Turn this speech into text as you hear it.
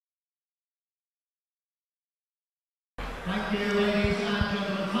Thank you, ladies and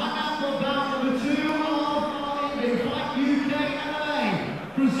gentlemen. Time out for bout number 2 of the Fight UK MMA.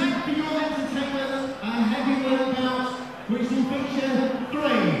 Present for your entertainment a heavyweight bout which will feature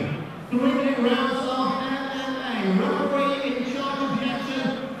 3-minute rounds of MMA. Referee in charge of the action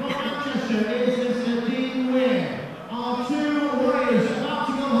from Manchester is Mr. Dean Weir. Our 2 warriors about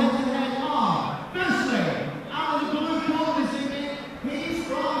to go head to head are, firstly, out of the blue corner this evening, he's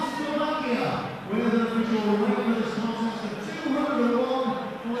from Slovakia with an official weight for this contest of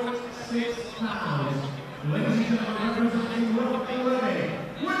 201.6 pounds. Ladies and gentlemen, representing World ready.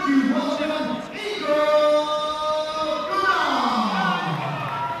 Would you welcome Igor?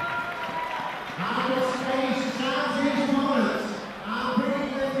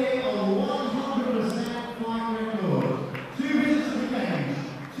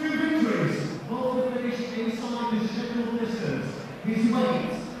 His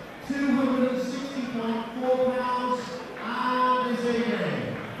weight, 260.4 pounds, and is a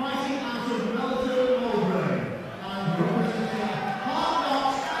fighting out of Melton Mowbray, and representing Hard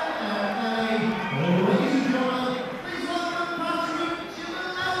Knocks MMA. Ladies and gentlemen, please welcome Patryk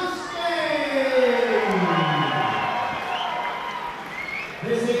Chimielewski.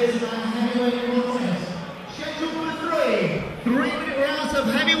 This is a heavyweight contest, scheduled for 3-minute rounds of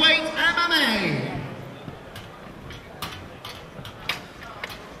heavyweight MMA.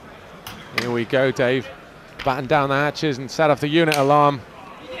 Here we go, Dave. Batten down the hatches and set off the unit alarm.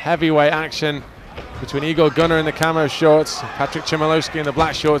 Heavyweight action between Igor Gunar in the camo shorts, Patryk Chimielewski in the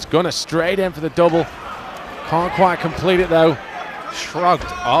black shorts. Gunar straight in for the double. Can't quite complete it though. Shrugged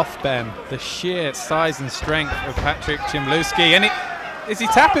off, Ben. The sheer size and strength of Patryk Chimielewski. And is he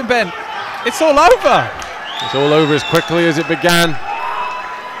tapping, Ben? It's all over. It's all over as quickly as it began.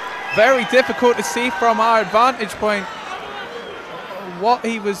 Very difficult to see from our advantage point what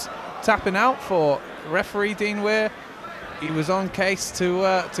he was tapping out for. Referee Dean Weir, he was on case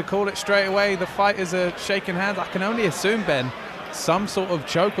to call it straight away. The fighters are shaking hands. I can only assume, Ben, some sort of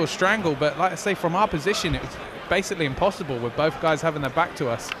choke or strangle, but like I say, from our position it was basically impossible with both guys having their back to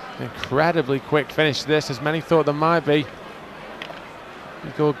us. Incredibly quick finish this, as many thought there might be.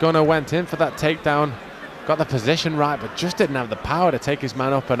 Igor Gunar went in for that takedown, got the position right, but just didn't have the power to take his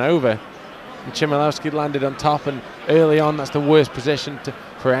man up and over. And Chimielewski landed on top, and early on that's the worst position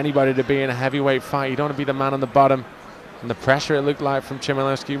for anybody to be in a heavyweight fight. You don't want to be the man on the bottom, and the pressure it looked like from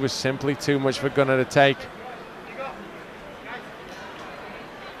Chimielewski was simply too much for Gunar to take.